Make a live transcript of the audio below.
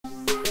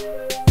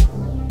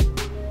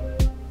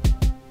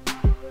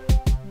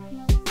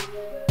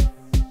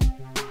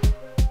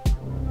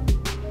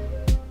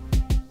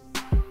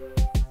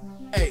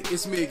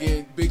It's me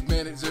again, Big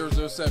Man at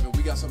 007.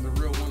 We got something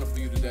real wonderful for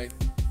you today.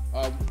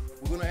 We're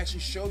going to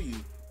actually show you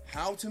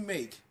how to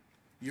make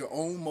your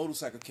own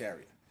motorcycle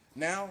carrier.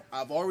 Now,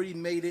 I've already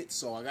made it,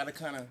 so I got to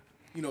kind of,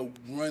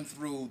 run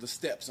through the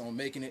steps on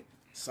making it.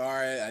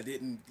 Sorry, I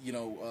didn't,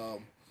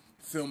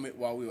 film it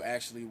while we were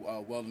actually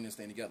welding this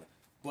thing together.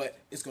 But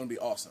it's going to be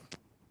awesome.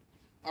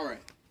 All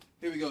right,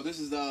 here we go. This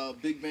is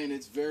Big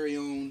Bandit's very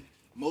own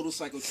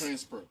motorcycle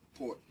transport.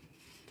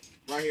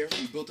 Right here,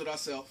 we built it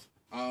ourselves.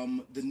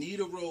 The need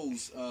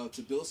arose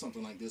to build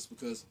something like this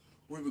because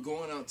we were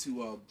going out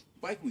to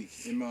Bike Week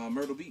in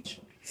Myrtle Beach.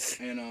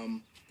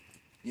 And,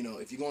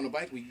 if you're going to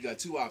Bike Week, you got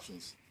two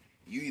options.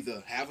 You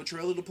either have a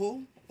trailer to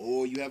pull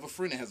or you have a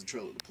friend that has a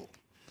trailer to pull.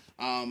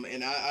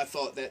 And I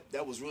thought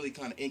that was really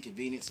kind of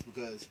inconvenience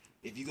because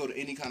if you go to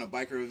any kind of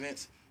biker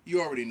events,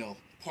 you already know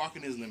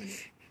parking is limited.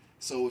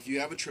 So if you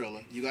have a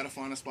trailer, you got to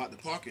find a spot to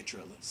park your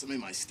trailer. Somebody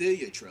might steal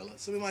your trailer.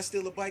 Somebody might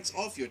steal the bikes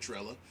off your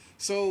trailer.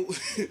 So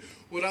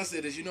what I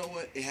said is, you know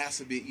what? It has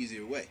to be an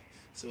easier way.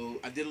 So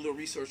I did a little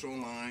research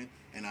online,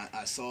 and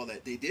I saw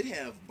that they did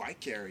have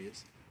bike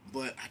carriers,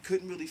 but I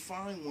couldn't really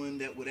find one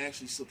that would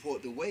actually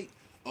support the weight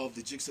of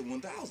the Gsxr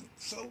 1000.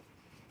 So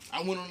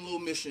I went on a little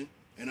mission,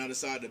 and I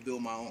decided to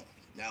build my own.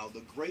 Now,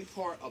 the great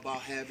part about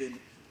having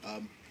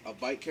a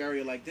bike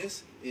carrier like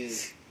this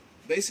is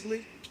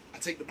basically I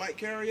take the bike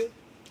carrier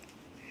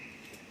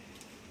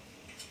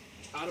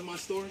out of my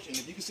storage, and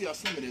if you can see how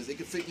slim it is, it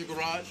can fit in your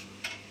garage.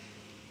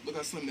 Look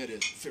how slim that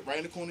is. Fit right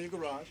in the corner of your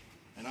garage.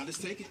 And I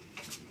just take it,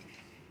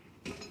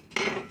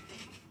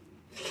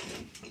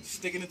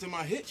 stick it into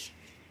my hitch,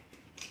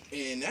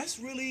 and that's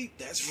really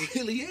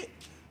it.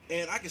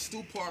 And I can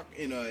still park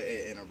in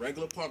a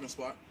regular parking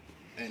spot.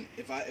 And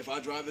if I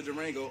drive a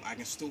Durango, I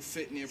can still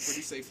fit in there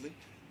pretty safely.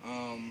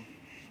 I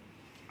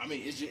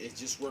mean, it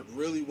just worked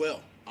really well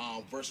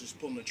versus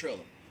pulling a trailer.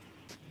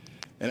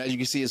 And as you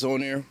can see, it's on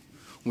there.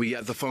 We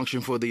got the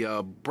function for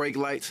the brake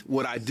lights.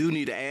 What I do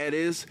need to add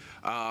is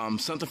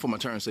something for my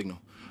turn signal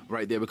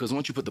right there, because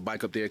once you put the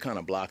bike up there, it kind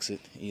of blocks it.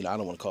 I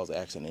don't want to cause an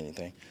accident or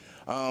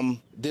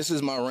anything. This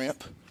is my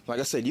ramp. Like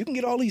I said, you can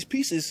get all these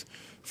pieces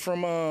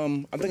from,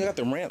 I think I got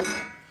the ramp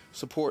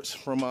supports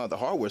from the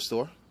hardware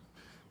store.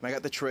 And I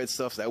got the tread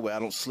stuff, so that way I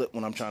don't slip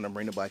when I'm trying to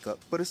bring the bike up.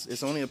 But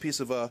it's only a piece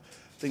of, I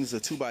think it's a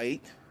 2x8.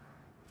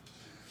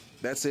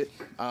 That's it.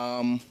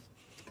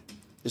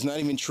 It's not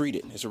even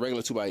treated. It's a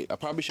regular 2x8. I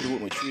probably should have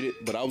went with treated,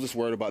 but I was just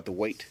worried about the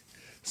weight,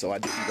 so I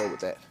didn't go with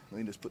that. Let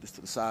me just put this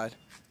to the side.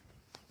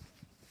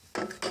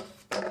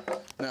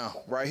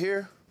 Now, right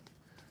here,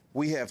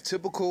 we have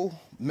typical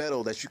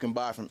metal that you can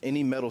buy from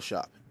any metal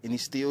shop, any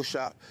steel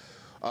shop.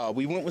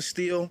 We went with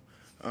steel.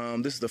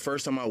 This is the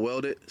first time I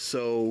welded,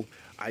 so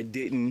I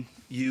didn't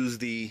use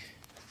the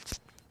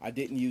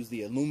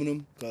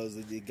aluminum because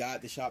the guy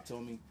at the shop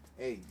told me,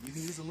 hey, you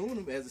can use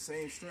aluminum, it has the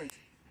same strength,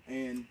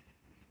 and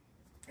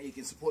you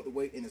can support the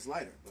weight and it's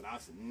lighter. But I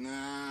said,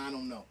 nah, I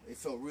don't know. It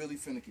felt really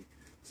finicky.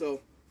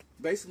 So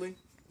basically,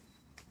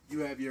 you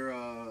have your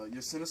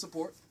center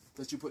support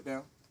that you put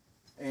down,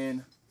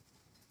 and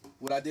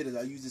what I did is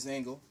I used this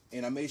angle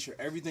and I made sure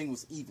everything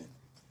was even.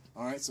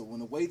 All right, so when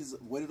the weight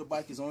of the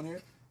bike is on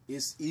here,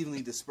 it's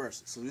evenly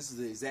dispersed. So this is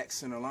the exact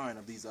center line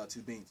of these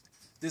two beams.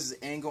 This is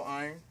angle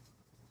iron.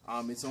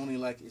 It's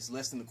only it's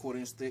less than a 1/4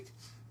 inch thick,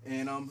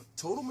 and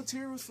total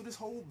materials for this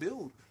whole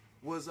build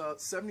was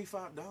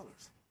 $75.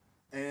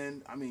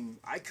 And I mean,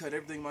 I cut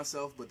everything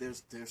myself, but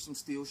there's some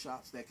steel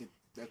shops that can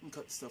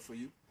cut the stuff for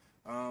you.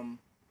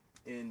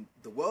 And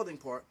the welding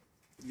part,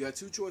 you got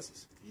two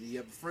choices. You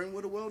have a friend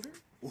with a welder,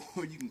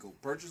 or you can go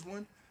purchase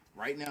one.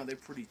 Right now, they're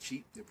pretty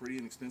cheap. They're pretty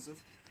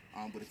inexpensive.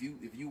 But if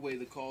you weigh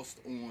the cost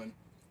on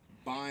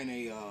buying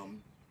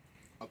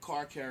a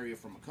car carrier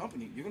from a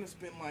company, you're gonna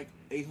spend like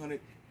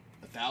 $800,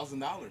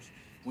 $1,000.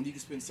 When you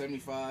can spend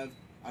 $75,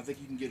 I think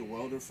you can get a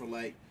welder for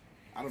like,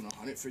 I don't know,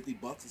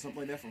 $150 or something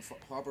like that from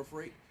Harbor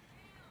Freight.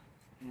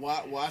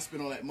 Why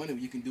spend all that money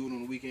when you can do it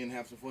on the weekend and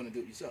have some fun and do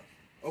it yourself?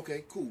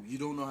 Okay, cool. You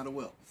don't know how to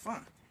weld.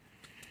 Fine.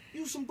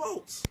 Use some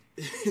bolts.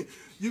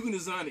 You can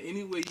design it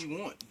any way you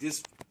want.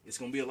 It's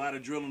going to be a lot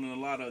of drilling and a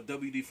lot of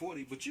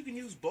WD-40, but you can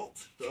use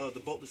bolts to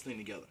bolt this thing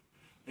together.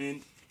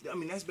 And, I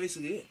mean, that's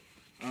basically it.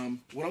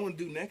 What I'm going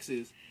to do next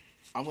is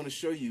I'm going to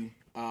show you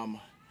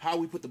how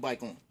we put the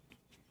bike on.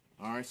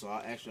 All right, so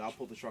I'll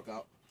pull the truck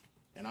out,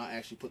 and I'll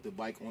actually put the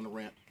bike on the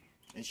ramp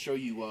and show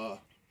you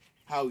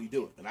how we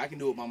do it. And I can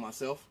do it by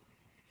myself.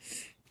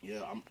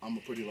 Yeah, I'm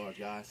a pretty large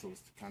guy, so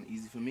it's kind of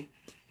easy for me.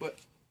 But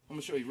I'm going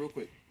to show you real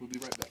quick. We'll be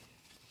right back.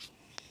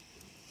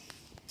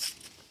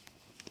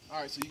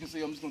 All right, so you can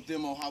see I'm just going to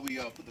demo how we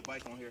put the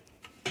bike on here.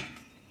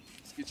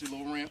 Let's get your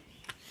little ramp.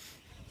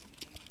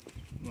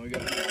 You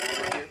got the ramp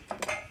right here.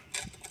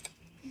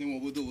 And then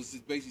what we'll do is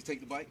just basically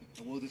take the bike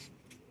and we'll just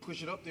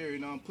push it up there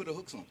and put the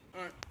hooks on.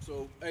 All right,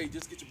 so hey,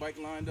 just get your bike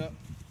lined up.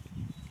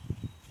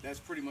 That's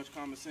pretty much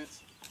common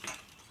sense.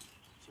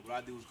 So what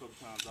I do is a couple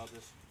times I'll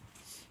just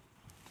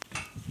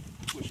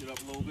push it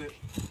up a little bit.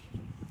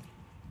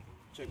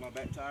 Check my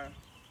back tire.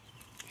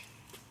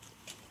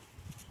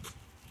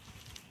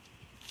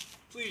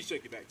 Please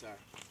check your back tire.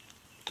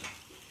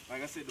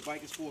 like I said, the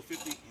bike is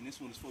 450 and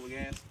this one is full of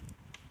gas.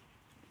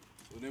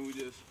 So then we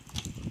just,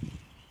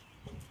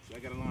 I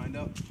got it lined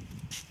up.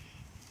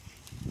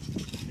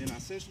 Then I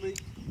essentially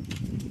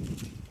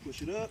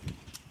push it up.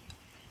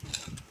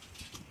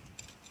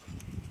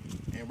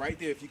 And right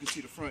there, if you can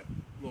see the front,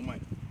 little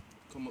Mike,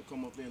 come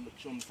up there and look,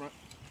 show them the front.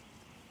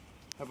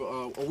 Have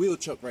a wheel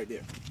chuck right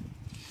there.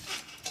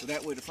 So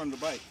that way the front of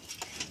the bike,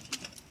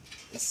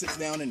 it sits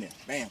down in there,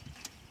 bam.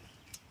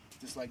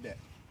 Just like that.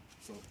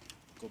 So,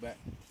 go back.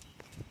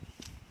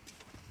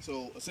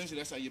 So essentially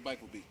that's how your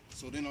bike will be.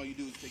 So then all you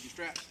do is take your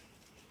straps,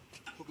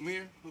 hook them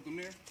here, hook them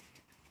there.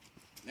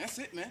 And that's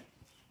it, man.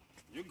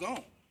 You're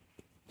gone.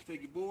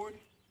 Take your board,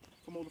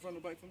 come over the front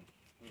of the bike for me.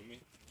 Me?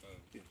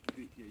 Yeah,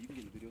 you can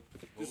get the video.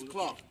 This is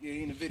Clark. Yeah,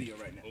 he in the video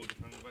right now. Hold the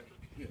front of the bike?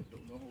 Yeah,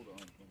 don't hold on.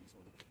 Just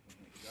hold it.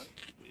 Got it?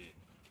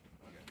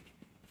 Yeah. Okay.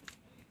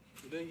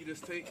 So then you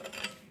just take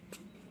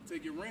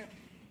your ramp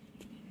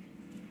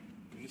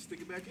and just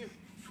stick it back here.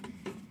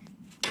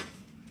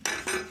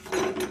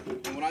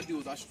 And what I do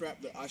is I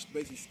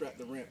basically strap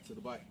the ramp to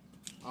the bike,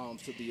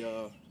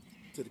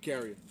 to the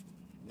carrier.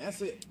 And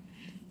that's it.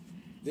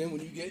 Then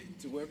when you get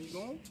to wherever you're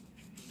going,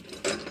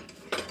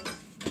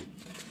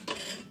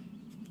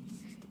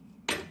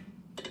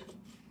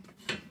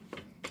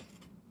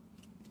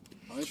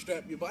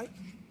 unstrap your bike,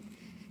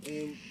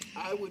 and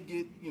I would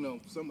get,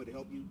 somebody to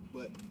help you,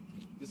 but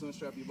just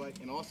unstrap your bike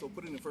and also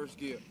put it in first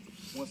gear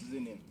once it's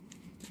in there.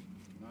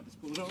 And I'll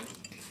just pull it on.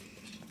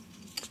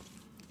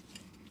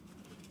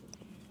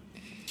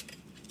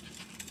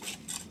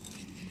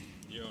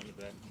 You're on the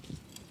back.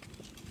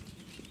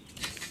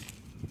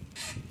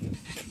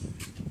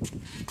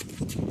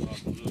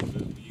 Off a little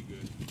bit, but you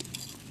good.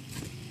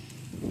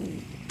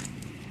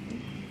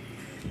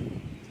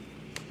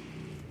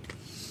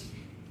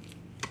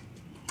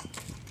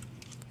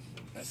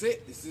 That's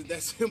it. This is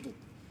that simple.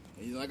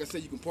 And like I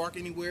said, you can park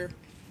anywhere.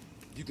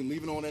 You can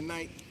leave it on at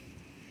night.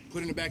 Put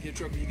it in the back of your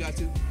truck if you got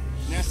to.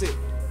 And that's it.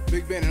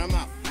 Big Ben, and I'm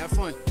out. Have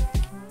fun.